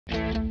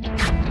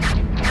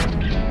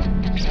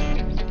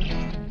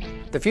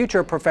The future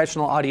of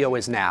professional audio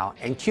is now,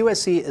 and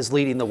QSC is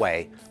leading the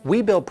way.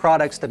 We build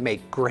products that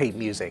make great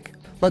music.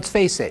 Let's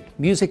face it,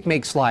 music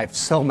makes life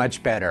so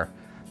much better.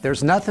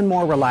 There's nothing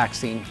more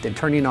relaxing than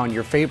turning on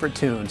your favorite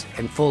tunes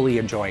and fully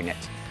enjoying it.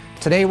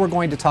 Today we're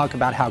going to talk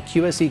about how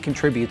QSC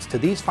contributes to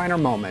these finer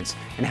moments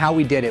and how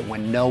we did it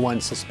when no one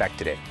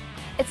suspected it.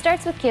 It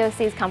starts with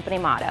QSC's company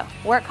motto,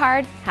 work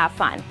hard, have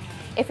fun.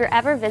 If you're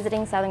ever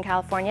visiting Southern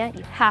California,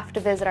 you have to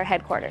visit our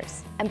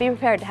headquarters and be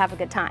prepared to have a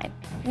good time.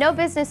 No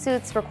business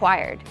suits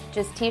required,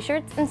 just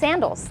t-shirts and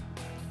sandals.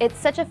 It's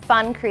such a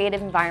fun,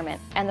 creative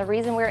environment and the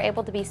reason we're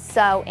able to be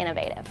so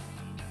innovative.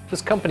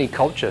 This company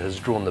culture has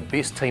drawn the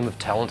best team of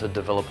talented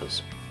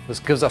developers. This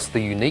gives us the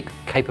unique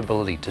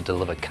capability to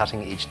deliver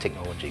cutting-edge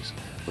technologies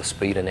with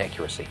speed and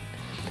accuracy.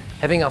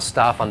 Having our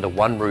staff under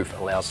one roof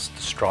allows us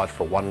to strive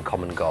for one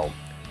common goal: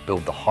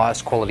 build the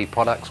highest quality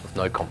products with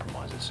no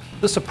compromises.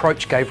 This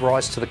approach gave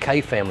rise to the K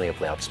Family of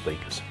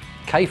loudspeakers.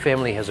 K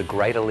Family has a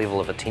greater level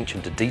of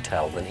attention to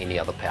detail than any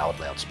other powered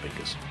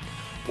loudspeakers.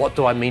 What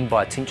do I mean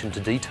by attention to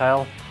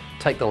detail?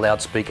 Take the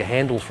loudspeaker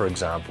handle for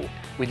example.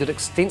 We did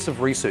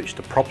extensive research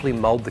to properly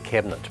mould the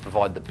cabinet to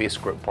provide the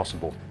best grip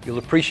possible. You'll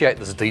appreciate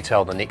this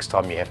detail the next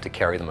time you have to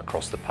carry them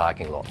across the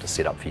parking lot to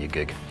set up for your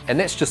gig. And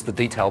that's just the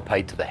detail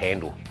paid to the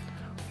handle.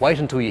 Wait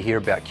until you hear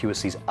about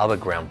QSC's other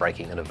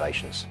groundbreaking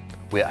innovations.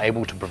 We're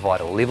able to provide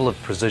a level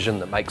of precision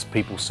that makes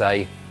people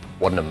say,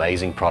 what an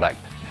amazing product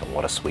and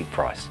what a sweet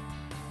price.